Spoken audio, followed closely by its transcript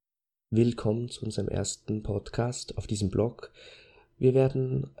Willkommen zu unserem ersten Podcast auf diesem Blog. Wir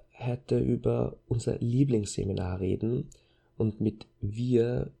werden heute über unser Lieblingsseminar reden und mit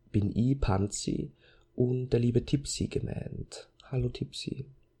wir bin ich Panzi und der liebe Tibsi gemeint. Hallo Tibsi.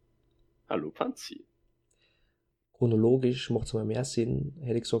 Hallo Panzi. Chronologisch macht es mal mehr Sinn,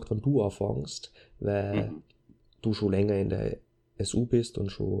 hätte ich gesagt, wenn du anfängst, weil du schon länger in der SU bist und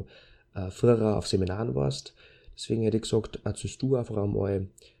schon früher auf Seminaren warst. Deswegen hätte ich gesagt, erzählst du einfach einmal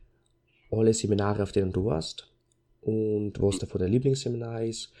alle Seminare, auf denen du warst und was davon dein Lieblingsseminar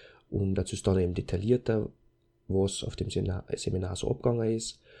ist und erzählst dann eben detaillierter, was auf dem Seminar so abgegangen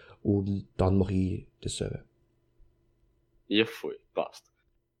ist und dann mache ich dasselbe. Ja, voll, passt.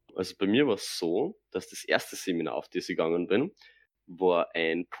 Also bei mir war es so, dass das erste Seminar, auf das ich gegangen bin, war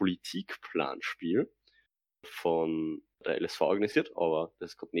ein Politikplanspiel von der LSV organisiert, aber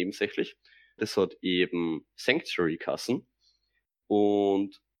das ist gerade nebensächlich. Das hat eben Sanctuary Kassen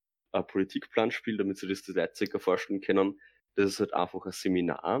und ein Politikplanspiel, damit Sie das die Leute circa vorstellen können. Das ist halt einfach ein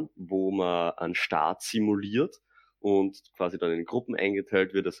Seminar, wo man einen Staat simuliert und quasi dann in Gruppen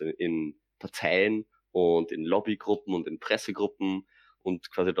eingeteilt wird, also in Parteien und in Lobbygruppen und in Pressegruppen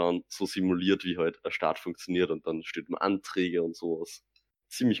und quasi dann so simuliert, wie halt ein Staat funktioniert und dann stellt man Anträge und sowas.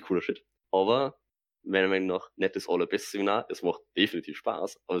 Ziemlich cooler Shit. Aber meiner Meinung nach nicht das allerbeste Seminar. Es macht definitiv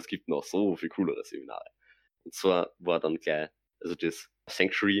Spaß, aber es gibt noch so viel coolere Seminare. Und zwar war dann gleich, also das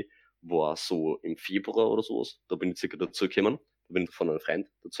Sanctuary war so im Februar oder sowas. Da bin ich circa dazu gekommen. Da bin ich von einem Freund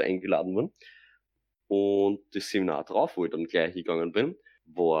dazu eingeladen worden. Und das Seminar drauf, wo ich dann gleich hingegangen bin,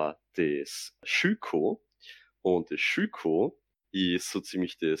 war das Schüko. Und das Schüko ist so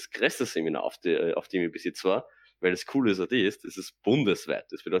ziemlich das größte Seminar, auf dem ich bis jetzt war, weil das Coole ist ja das ist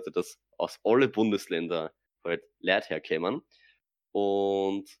bundesweit. Das bedeutet, dass aus alle Bundesländer halt Leute herkommen.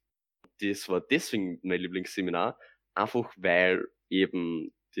 Und das war deswegen mein Lieblingsseminar, einfach weil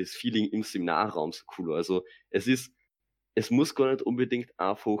eben das Feeling im Seminarraum so cool war. Also es muss gar nicht unbedingt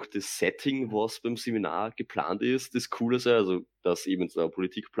einfach das Setting, was beim Seminar geplant ist, das Coole sein, also dass eben so ein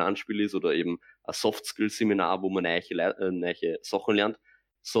Politikplanspiel ist oder eben ein Soft-Skill-Seminar, wo man neue Sachen lernt,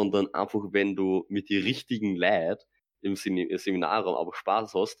 sondern einfach, wenn du mit den richtigen Leuten im Seminarraum aber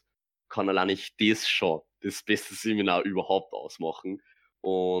Spaß hast, kann allein nicht das schon das beste Seminar überhaupt ausmachen.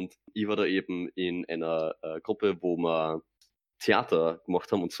 Und ich war da eben in einer Gruppe, wo wir Theater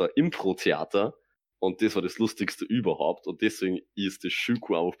gemacht haben, und zwar Impro-Theater. Und das war das Lustigste überhaupt. Und deswegen ist das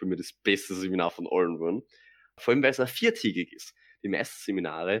Schulkur auch bei mir das beste Seminar von allen geworden. Vor allem, weil es auch viertägig ist. Die meisten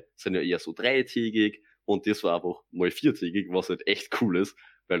Seminare sind ja eher so dreitägig. Und das war einfach mal viertägig, was halt echt cool ist,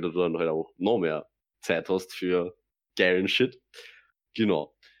 weil du dann halt auch noch mehr Zeit hast für geilen Shit.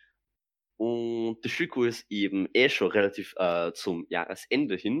 Genau. Und das Schulkur ist eben schon relativ zum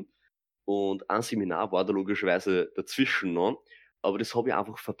Jahresende hin. Und ein Seminar war da logischerweise dazwischen noch. Aber das habe ich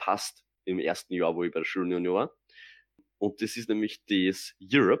einfach verpasst im ersten Jahr, wo ich bei der Schulunion war. Und das ist nämlich das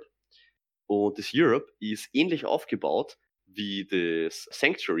Europe. Und das Europe ist ähnlich aufgebaut wie das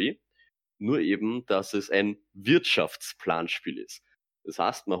Sanctuary, nur eben, dass es ein Wirtschaftsplanspiel ist. Das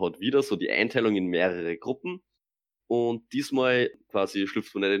heißt, man hat wieder so die Einteilung in mehrere Gruppen und diesmal quasi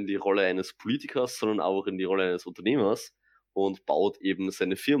schlüpft man nicht in die Rolle eines Politikers, sondern auch in die Rolle eines Unternehmers und baut eben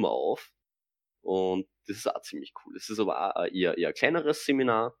seine Firma auf. Und das ist auch ziemlich cool. Es ist aber auch ein eher kleineres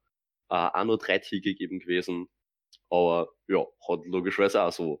Seminar, auch nur dreitägig eben gewesen. Aber ja, hat logischerweise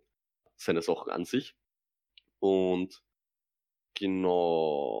auch so seine Sachen an sich. Und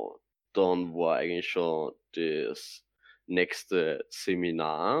genau, dann war eigentlich schon das nächste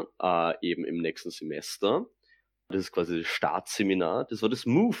Seminar, eben im nächsten Semester. Das ist quasi das Startseminar, das war das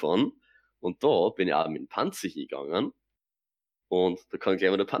Move On. Und da bin ich auch mit dem Panzi hingegangen. Und da kann gleich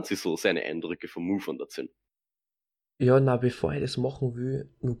mal der Panzi so seine Eindrücke vom Move On erzählen. Ja, na, bevor ich das machen will,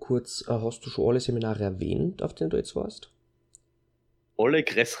 nur kurz, hast du schon alle Seminare erwähnt, auf denen du jetzt warst? Alle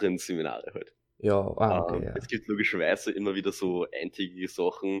größeren Seminare halt. Ja, okay, ja. Es gibt logischerweise immer wieder so eintägige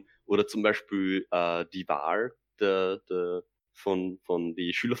Sachen oder zum Beispiel die Wahl von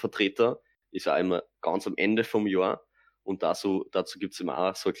die Schülervertreter ist auch immer ganz am Ende vom Jahr und dazu gibt's immer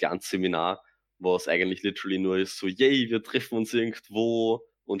auch so ein kleines Seminar, was eigentlich literally nur ist so, yay, wir treffen uns irgendwo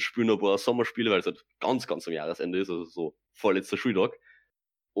und spielen ein paar Sommerspiele, weil es halt ganz am Jahresende ist, also so vorletzter Schultag.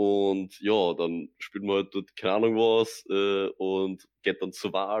 Und ja, dann spielt man halt dort keine Ahnung was und geht dann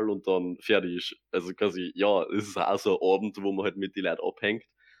zur Wahl und dann fertig. Also quasi, ja, es ist auch so ein Abend, wo man halt mit den Leuten abhängt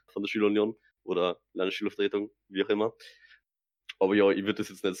von der Schülerunion oder Landesschülervertretung, wie auch immer. Aber ja, ich würde das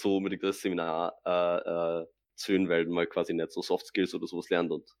jetzt nicht so unbedingt als Seminar zählen, weil man quasi nicht so Soft Skills oder sowas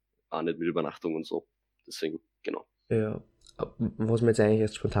lernt und auch nicht mit Übernachtung und so. Deswegen, genau. Ja, Was mir jetzt eigentlich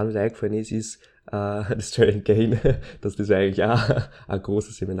erst spontan wieder eingefallen ist das Training Gain, dass das eigentlich auch ein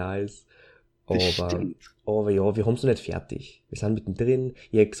großes Seminar ist. Das Aber, stimmt. aber ja, wir haben es noch nicht fertig. Wir sind mittendrin.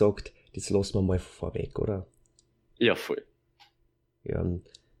 Ich hätte gesagt, das lassen wir mal vorweg, oder? Ja, voll. Ja,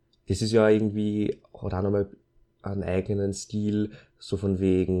 das ist ja irgendwie, hat auch nochmal einen eigenen Stil, so von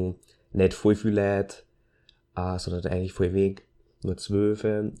wegen, nicht voll viel Leute, sondern eigentlich voll wenig, nur 12.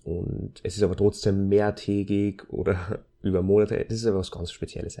 Und es ist aber trotzdem mehrtägig oder über Monate. Das ist aber was ganz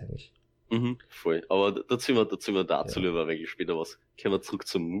Spezielles eigentlich. Voll. Aber dazu wir dazu Ja. lieber wenig später was. Kommen wir zurück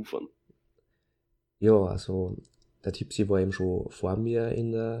zum Movern. Ja, also der Tibsi war eben schon vor mir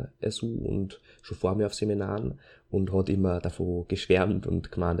in der SU und schon vor mir auf Seminaren und hat immer davon geschwärmt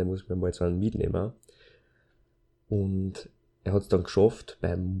und gemeint, er muss mir mal so einen mitnehmen. Und er hat es dann geschafft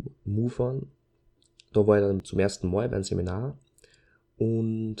beim Movern. Da war er dann zum ersten Mal beim Seminar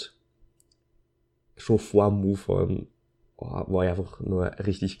und schon vor dem Movern war ich einfach nur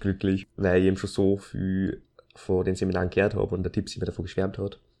richtig glücklich, weil ich eben schon so viel von den Seminaren gehört habe und der Tibsi mir davon geschwärmt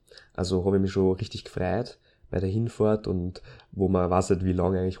hat. Also habe ich mich schon richtig gefreut bei der Hinfahrt und wo man weiß nicht, wie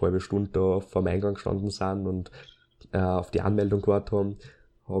lange eigentlich halbe Stunde da vor dem Eingang gestanden sind und auf die Anmeldung gewartet haben,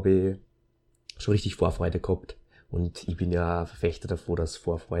 habe ich schon richtig Vorfreude gehabt. Und ich bin ja ein Verfechter davon, dass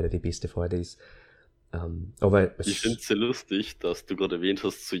Vorfreude die beste Freude ist. Aber Ich finde es sehr lustig, dass du gerade erwähnt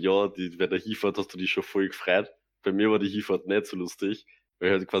hast, so ja, bei der Hinfahrt hast du dich schon voll gefreut. Bei mir war die Hinfahrt nicht so lustig, weil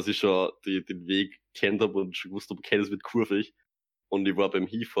ich halt quasi schon den Weg kennt habe und schon gewusst habe, okay, das wird kurvig. Und ich war beim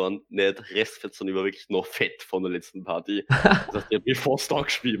Hinfahren nicht restfett, sondern ich war wirklich noch fett von der letzten Party. Das heißt, ich hab mich fast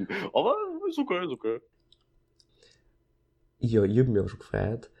angeschrieben. Aber ist okay, ist okay. ja, ich habe mich auch schon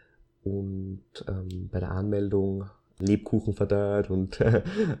gefreut. Und bei der Anmeldung Lebkuchen verteilt und Das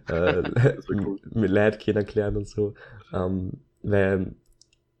war cool. mit Leuten kennengelernt und so. Weil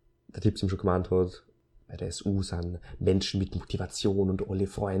der Tipp ihm schon gemeint hat, bei der SU sind Menschen mit Motivation und alle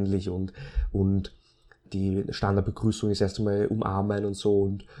freundlich und die Standardbegrüßung ist erst einmal umarmen und so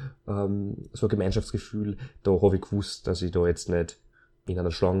und so ein Gemeinschaftsgefühl. Da habe ich gewusst, dass ich da jetzt nicht in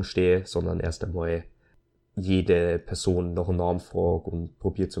einer Schlange stehe, sondern erst einmal jede Person nach einem Namen frage und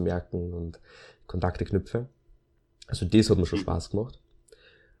probiere zu merken und Kontakte knüpfe. Also das hat mir schon Spaß gemacht.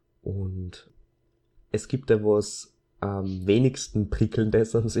 Und es gibt ja was am wenigsten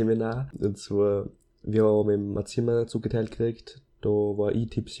prickelndes am Seminar. Und zwar, wir haben eben ein Zimmer zugeteilt gekriegt. Da war ich,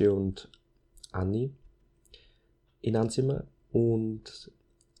 Tibsi und Anni in einem Zimmer. Und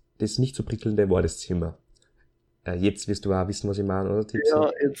das nicht so prickelnde war das Zimmer. Jetzt wirst du auch wissen, was ich meine, oder Tibsi? Ja,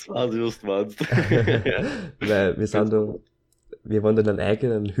 jetzt weiß ich, was du meinst. Weil wir waren da in einer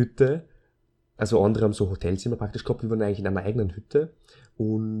eigenen Hütte. Also andere haben so Hotelzimmer praktisch gehabt, wir waren eigentlich in einer eigenen Hütte.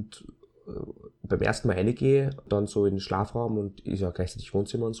 Und beim ersten Mal reingehen, dann so in den Schlafraum und ist ja gleichzeitig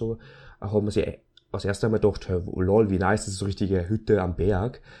Wohnzimmer und so, haben wir sich als erstes einmal gedacht, hey, lol, wie nice, das ist so eine richtige Hütte am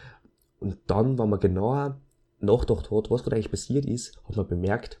Berg. Und dann, wenn man genauer nachgedacht hat, was gerade eigentlich passiert ist, hat man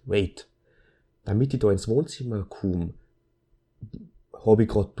bemerkt, wait, damit ich da ins Wohnzimmer komme, habe ich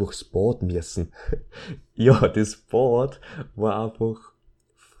gerade durchs Bad müssen. Ja, das Bad war einfach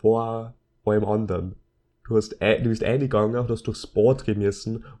vor allem anderen. Du bist reingegangen und hast durchs Bad gehen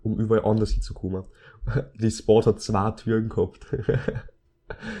müssen, um überall anders hinzukommen. Das Bad hat 2 Türen gehabt.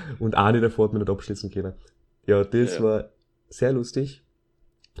 Und eine davor hat man nicht abschließen können. Ja, das Ja. war sehr lustig,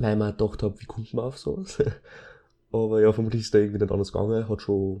 weil man gedacht hat, wie kommt man auf sowas? Aber ja, vermutlich ist da irgendwie nicht anders gegangen. War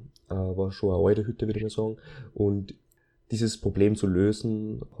schon eine alte Hütte, würde ich mal sagen. Und dieses Problem zu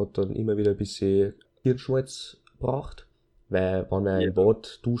lösen, hat dann immer wieder ein bisschen Hirnschmalz gebraucht. Weil, wenn man im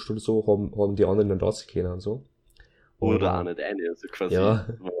Bad duscht oder so, haben die anderen nicht rausgehen und so. Oder auch Aber, nicht eine, also quasi ja,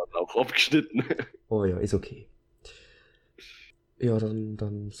 war auch abgeschnitten. oh ja, ist okay. Ja, dann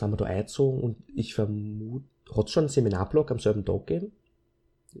sind wir da eingezogen und ich vermute, hat es schon einen Seminarblock am selben Tag gegeben?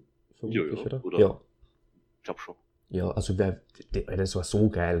 Vermutlich, Ja, oder? oder? Ja. Ich glaub schon. Ja, also das war so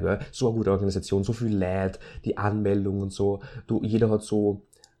geil, gell? So eine gute Organisation, so viel Leute, die Anmeldung und so. Jeder hat so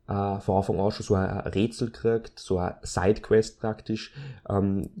von Anfang an schon so ein Rätsel gekriegt, so eine Sidequest praktisch,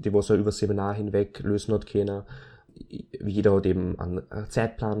 die was er über das Seminar hinweg lösen hat können. Jeder hat eben einen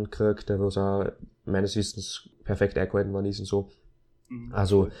Zeitplan gekriegt, der was auch meines Wissens perfekt eingehalten worden ist und so.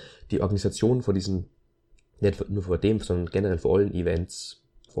 Also die Organisation von diesen, nicht nur von dem, sondern generell von allen Events,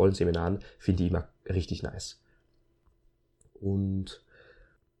 von allen Seminaren, finde ich immer richtig nice. Und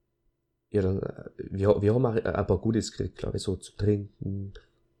ja, dann, wir haben auch ein paar Goodies gekriegt, glaube ich, so zu trinken,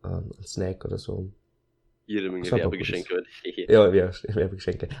 ein Snack oder so. Jede Menge So ein paar Goodies. Werbegeschenke. Ja,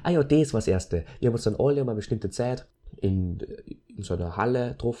 Werbegeschenke. Ah ja, das war das Erste. Wir haben uns dann alle um eine bestimmte Zeit in so einer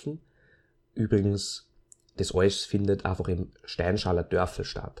Halle getroffen. Übrigens, das alles findet einfach im Steinschaler Dörfel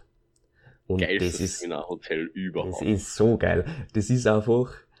statt. Und geilstes Seminarhotel das überhaupt. ist so geil. Das ist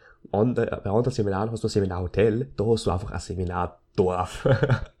einfach, bei anderen Seminaren hast du ein Seminarhotel, da hast du einfach ein Seminardorf.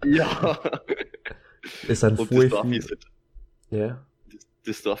 Ja. Es sind Und voll viel, ja,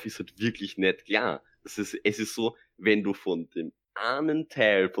 das Dorf ist halt wirklich nicht klar. Es ist so, wenn du von dem einen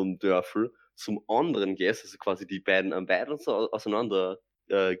Teil vom Dörfel zum anderen gehst, also quasi die beiden an beiden so auseinander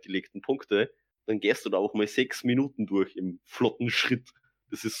gelegten Punkte, dann gehst du da auch mal 6 Minuten durch im flotten Schritt.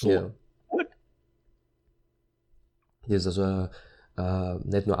 Das ist so. ja. Hier ist also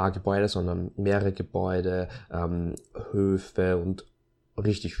nicht nur ein Gebäude, sondern mehrere Gebäude, Höfe und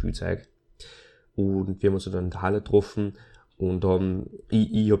richtig viel Zeug. Und wir haben uns dann in der Halle getroffen und haben,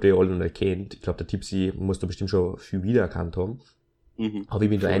 ich hab die alle noch nicht kennt. Ich glaube, der Tibsi muss da bestimmt schon viel wiedererkannt haben. Aber ich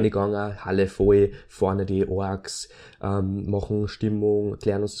bin da Voll. reingegangen, Halle voll, vorne die Orks, machen Stimmung,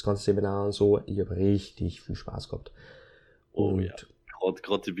 klären uns das ganze Seminar und so. Ich habe richtig viel Spaß gehabt. Oh Und ja.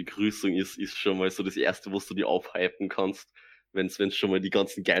 Gerade die Begrüßung ist schon mal so das Erste, was du dir aufhypen kannst, wenn's schon mal die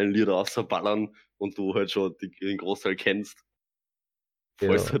ganzen geilen Lieder rausballern und du halt schon den Großteil kennst,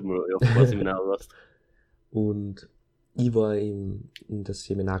 falls du ja. halt mal auf ein paar Seminare warst. Und ich war in der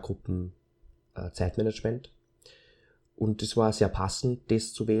Seminargruppen Zeitmanagement. Und es war sehr passend,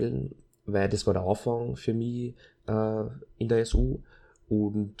 das zu wählen, weil das war der Anfang für mich in der SU.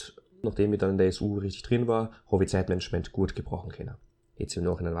 Und nachdem ich dann in der SU richtig drin war, habe ich Zeitmanagement gut gebrauchen können. Jetzt im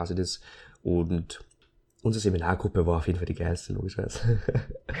Nachhinein weiß ich das. Und unsere Seminargruppe war auf jeden Fall die geilste, logischerweise.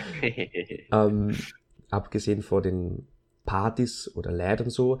 Abgesehen von den Partys oder Leuten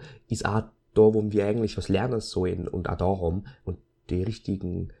und so, ist auch da, wo wir eigentlich was lernen sollen und auch da haben und die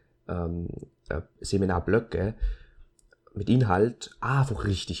richtigen Seminarblöcke mit Inhalt einfach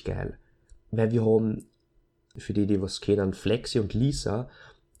richtig geil. Weil wir haben, für die was kennen, Flexi und Lisa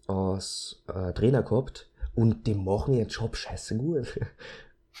als Trainer gehabt und die machen ihren Job scheiße gut.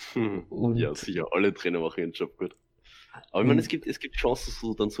 Und, Ja, sicher, alle Trainer machen ihren Job gut. Aber ich meine, es gibt Chancen,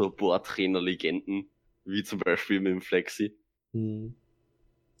 so dann so ein paar Trainerlegenden, wie zum Beispiel mit dem Flexi. Und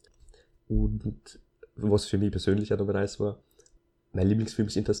was für mich persönlich auch noch nice war, mein Lieblingsfilm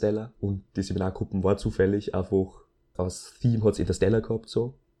ist Interstellar und die Seminargruppen war zufällig einfach, als Theme hat's Interstellar gehabt,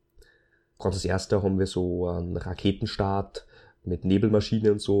 so. Ganz das erste haben wir so einen Raketenstart mit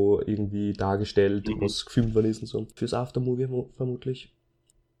Nebelmaschine und so irgendwie dargestellt, was gefilmt worden ist und so. Fürs Aftermovie vermutlich.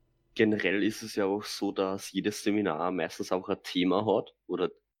 Generell ist es ja auch so, dass jedes Seminar meistens auch ein Thema hat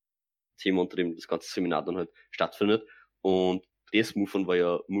oder Thema, unter dem das ganze Seminar dann halt stattfindet. Und das MUFON war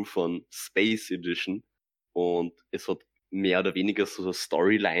ja MUFON Space Edition und es hat mehr oder weniger so eine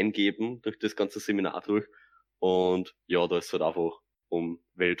Storyline gegeben durch das ganze Seminar durch. Und ja, da ist halt einfach um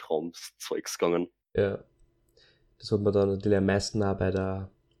Weltraumszeugs gegangen. Ja. Das hat man dann natürlich am meisten auch bei der,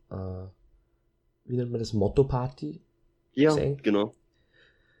 wie nennt man das, Motto-Party Ja, gesehen. genau.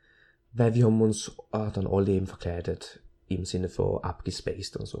 Weil wir haben uns dann alle eben verkleidet, im Sinne von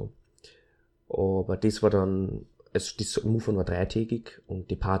abgespaced und so. Aber das war dann, also das MUFON war dreitägig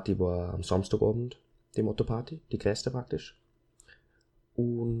und die Party war am Samstagabend, die Motto-Party, die größte praktisch.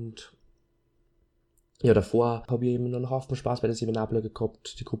 Und ja, davor habe ich eben einen Haufen Spaß bei den Seminarblöcke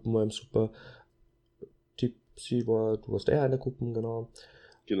gehabt, die Gruppen waren eben super. Tibsi war, du warst eher in der Gruppe, genau.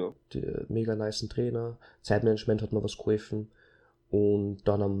 Genau. Die mega nicen Trainer, Zeitmanagement hat mir was geholfen. Und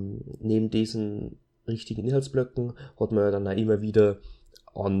dann neben diesen richtigen Inhaltsblöcken hat man dann auch immer wieder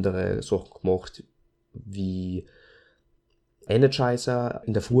andere Sachen gemacht, wie Energizer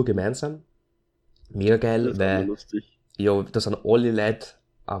in der Früh gemeinsam. Mega geil, Das war immer weil lustig. ja, da sind alle Leute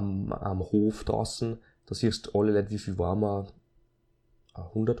am Hof draußen. Da siehst du alle Leute, wie viel waren wir?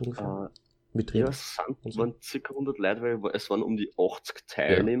 100 ungefähr? Mit Ja, drin. es Und so. waren circa 100 Leute, weil es waren um die 80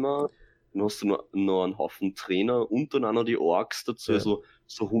 Teilnehmer. Dann hast du noch einen Haufen Trainer und dann auch noch die Orks dazu. Ja. Also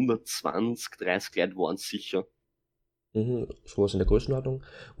so 120, 30 Leute waren es sicher. Sowas in der Größenordnung.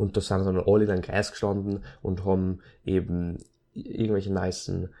 Und da sind dann alle in einem Kreis gestanden und haben eben irgendwelche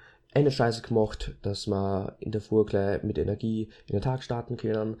nicen Energizer gemacht, dass wir in der Früh gleich mit Energie in den Tag starten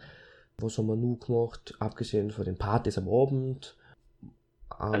können. Was haben wir noch gemacht? Abgesehen von den Partys am Abend.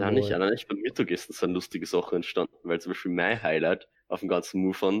 Allein nicht beim Mittagessen sind lustige Sachen entstanden, weil zum Beispiel mein Highlight auf dem ganzen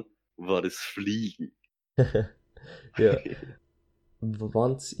MUFON war das Fliegen. Ja.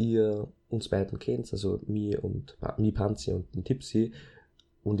 Wenn ihr uns beiden kennt, also mich, Panzi und den Tibsi,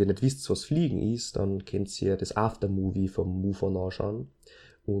 und ihr nicht wisst, was Fliegen ist, dann könnt ihr das Aftermovie vom MUFON anschauen.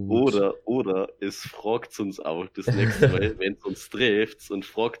 Und Oder es fragt uns auch das nächste Mal, wenn es uns trifft, und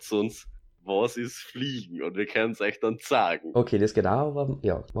fragt uns, was ist Fliegen? Und wir können es euch dann sagen. okay, das geht auch, aber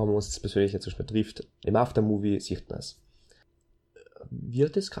ja, wenn man uns das persönlich jetzt nicht mehr trifft, im Aftermovie sieht man es.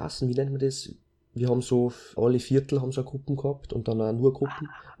 Wird das krass? Wie nennt man das? wir haben so, alle Viertel haben so Gruppen gehabt und dann auch nur Gruppen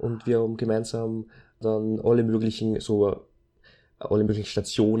und wir haben gemeinsam dann alle möglichen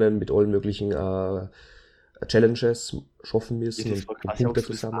Stationen mit allen möglichen Challenges schaffen Ja, müssen das war und quasi auch Punkte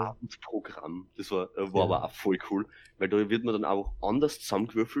so das sammeln. Abendprogramm. Das war Ja, aber auch voll cool, weil da wird man dann auch anders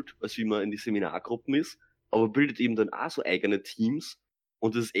zusammengewürfelt, als wie man in die Seminargruppen ist, aber bildet eben dann auch so eigene Teams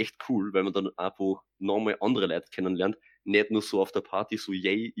und das ist echt cool, weil man dann einfach nochmal andere Leute kennenlernt. Nicht nur so auf der Party, so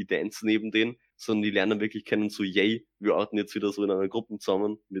yay, ich dance neben denen, sondern die lernen wirklich kennen, so yay, wir arten jetzt wieder so in einer Gruppe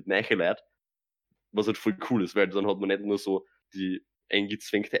zusammen mit neuen Leuten, was halt voll cool ist, weil dann hat man nicht nur so die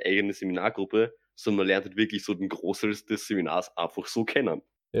eingezwängte eigene Seminargruppe, sondern man lernt halt wirklich so den Großteil des Seminars einfach so kennen.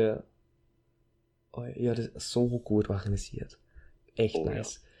 ja. Oh, ja, das ist so gut organisiert. Echt Oh ja.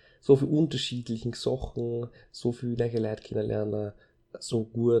 nice. So viele unterschiedliche Sachen, so viele neue Leute kennenlernen, so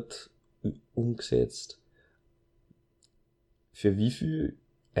gut umgesetzt. Für wie viel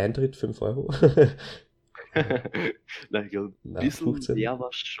Eintritt? 5 Euro? Na, ich glaube, ein Na, bisschen 15? mehr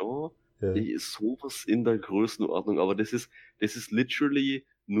war schon Ja. sowas in der Größenordnung, aber das ist literally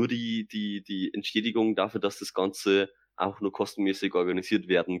nur die Entschädigung dafür, dass das Ganze auch nur kostenmäßig organisiert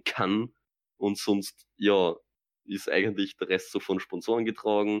werden kann und sonst, ja, ist eigentlich der Rest so von Sponsoren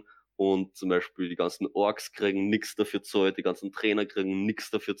getragen und zum Beispiel die ganzen Orgs kriegen nichts dafür zahlt, die ganzen Trainer kriegen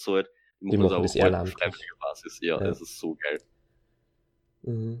nichts dafür zahlt, die Die machen das machen das einfach halt auf ehrenamtlich. freiwilliger Basis. Ja, Ja. es ist so geil.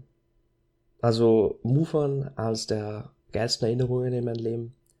 Mhm. Also, MoveOn, eines der geilsten Erinnerungen in meinem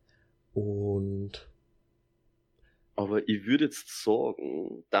Leben. Und Aber ich würde jetzt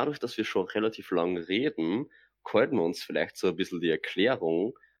sagen, dadurch, dass wir schon relativ lang reden, halten wir uns vielleicht so ein bisschen die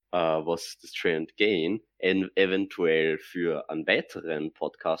Erklärung, was das Trend Gain, eventuell für einen weiteren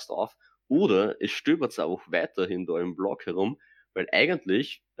Podcast auf. Oder es stöbert auch weiterhin da im Blog herum, weil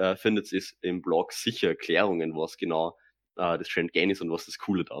eigentlich findet es im Blog sicher Erklärungen, was genau das Trend Gain ist und was das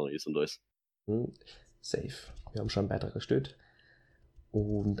Coole daran ist und alles. safe. Wir haben schon einen Beitrag erstellt.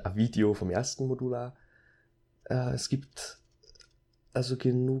 Und ein Video vom ersten Modul auch. Es gibt also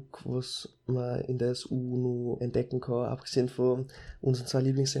genug, was man in der SU noch entdecken kann, abgesehen von unseren 2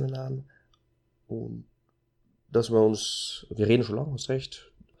 Lieblingsseminaren. Und wir reden schon lange, hast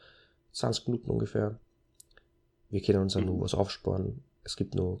recht, 20 Minuten ungefähr. Wir können uns auch noch Mhm. was aufsparen. Es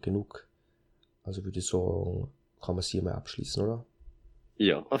gibt noch genug. Also würde ich sagen, kann man es hier mal abschließen, oder?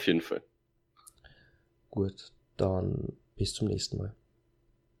 Ja, auf jeden Fall. Gut, dann bis zum nächsten Mal.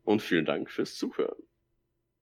 Und vielen Dank fürs Zuhören.